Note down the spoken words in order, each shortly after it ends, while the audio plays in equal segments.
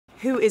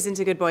Who isn't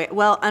a good boy?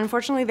 Well,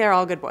 unfortunately, they're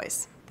all good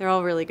boys. They're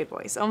all really good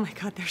boys. Oh my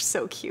God, they're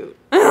so cute.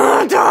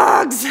 Ugh,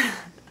 dogs!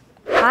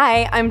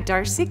 Hi, I'm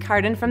Darcy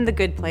Carden from The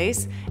Good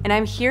Place, and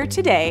I'm here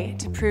today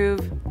to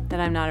prove that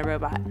I'm not a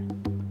robot.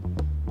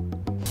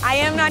 I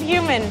am not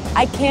human.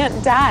 I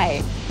can't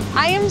die.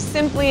 I am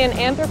simply an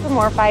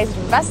anthropomorphized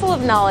vessel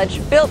of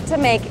knowledge built to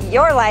make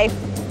your life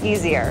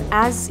easier.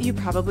 As you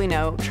probably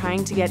know,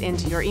 trying to get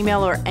into your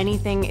email or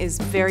anything is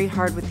very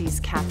hard with these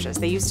CAPTCHAs.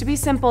 They used to be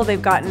simple,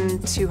 they've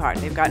gotten too hard,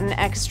 they've gotten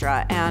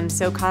extra, and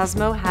so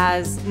Cosmo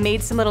has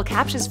made some little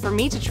CAPTCHAs for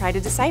me to try to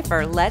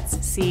decipher. Let's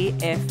see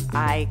if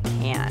I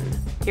can.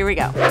 Here we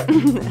go.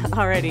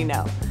 Already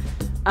know.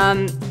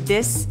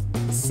 This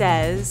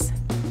says,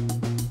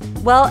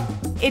 well,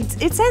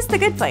 it says The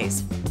Good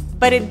Place,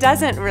 but it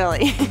doesn't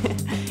really.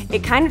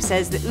 It kind of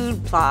says the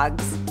ood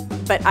plogs,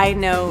 but I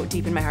know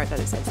deep in my heart that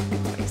it says The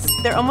Good Place.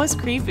 They're almost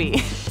creepy.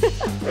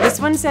 This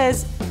one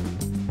says,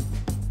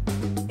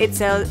 it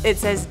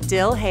says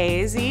Dill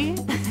Hazy,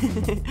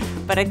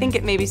 but I think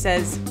it maybe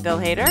says Bill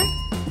Hader.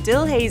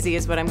 Dill Hazy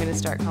is what I'm gonna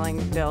start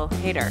calling Bill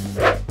Hader.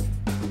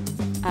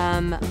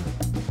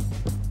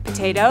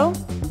 Potato.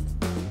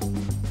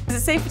 Does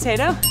it say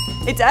potato?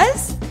 It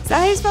does? Is that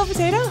how you spell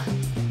potato?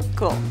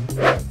 Cool.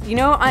 You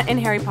know, in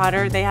Harry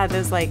Potter, they had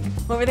those like,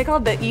 what were they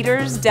called? The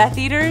eaters, Death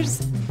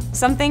Eaters?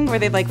 Something where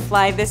they'd like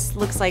fly. This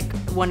looks like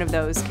one of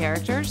those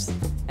characters,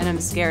 and I'm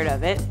scared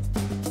of it.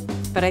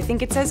 But I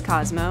think it says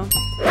Cosmo.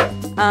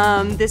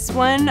 This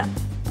one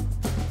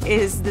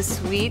is the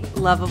sweet,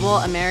 lovable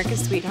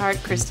America's sweetheart,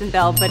 Kristen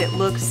Bell, but it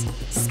looks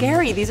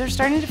scary. These are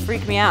starting to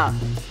freak me out.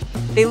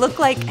 They look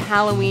like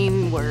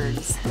Halloween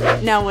words.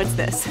 Now what's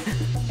this?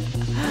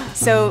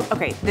 So,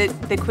 okay,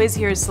 the quiz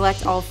here is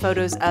select all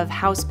photos of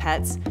house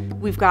pets.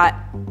 We've got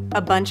a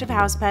bunch of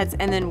house pets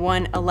and then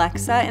one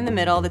Alexa in the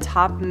middle. The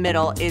top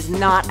middle is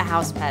not a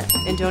house pet,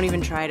 and don't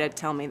even try to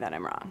tell me that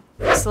I'm wrong.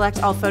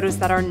 Select all photos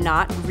that are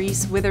not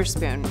Reese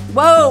Witherspoon.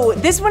 Whoa,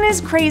 this one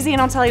is crazy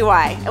and I'll tell you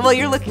why. Well,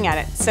 you're looking at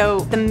it. So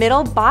the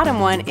middle bottom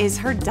one is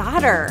her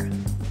daughter,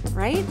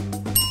 right?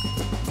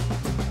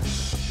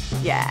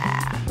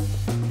 Yeah.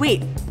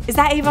 Wait, is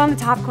that Ava on the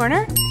top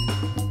corner?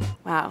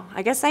 Wow,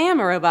 I guess I am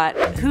a robot.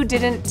 Who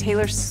didn't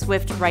Taylor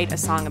Swift write a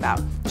song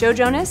about? Joe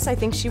Jonas, I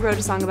think she wrote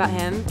a song about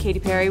him. Katy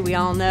Perry, we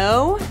all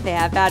know. They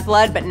have bad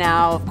blood, but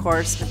now, of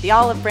course, with the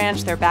olive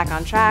branch, they're back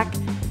on track.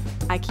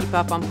 I keep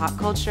up on pop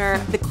culture.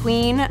 The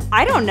Queen,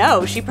 I don't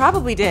know, she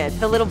probably did.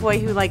 The little boy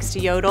who likes to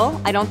yodel,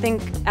 I don't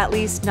think, at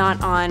least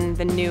not on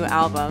the new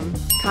album.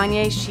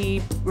 Kanye,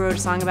 she wrote a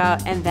song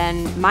about, and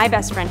then my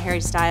best friend,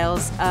 Harry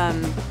Styles,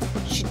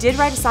 she did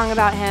write a song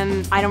about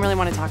him. I don't really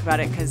want to talk about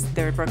it because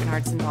there are broken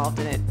hearts involved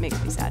and it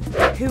makes me sad.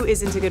 Who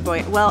isn't a good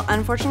boy? Well,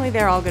 unfortunately,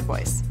 they're all good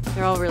boys.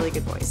 They're all really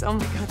good boys. Oh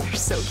my God, they're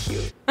so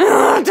cute.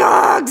 Ugh,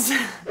 dogs!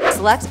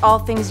 Select all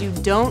things you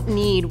don't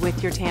need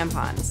with your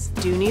tampons.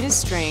 Do need a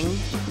string.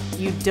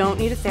 You don't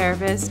need a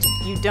therapist.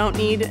 You don't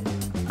need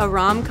a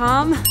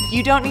rom-com.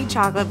 You don't need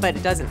chocolate, but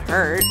it doesn't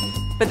hurt.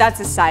 But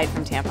that's aside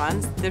from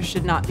tampons. There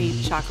should not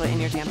be chocolate in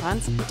your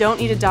tampons. Don't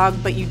need a dog,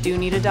 but you do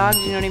need a dog, do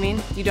you know what I mean?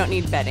 You don't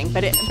need bedding,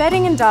 but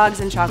bedding and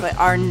dogs and chocolate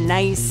are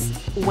nice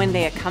when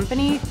they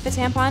accompany the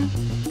tampon.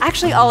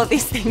 Actually, all of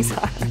these things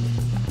are.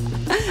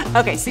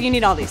 Okay, so you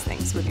need all these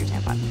things with your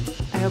tampon.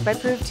 I hope I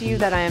proved to you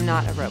that I am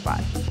not a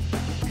robot,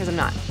 because I'm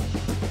not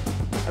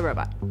a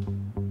robot.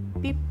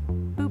 Beep.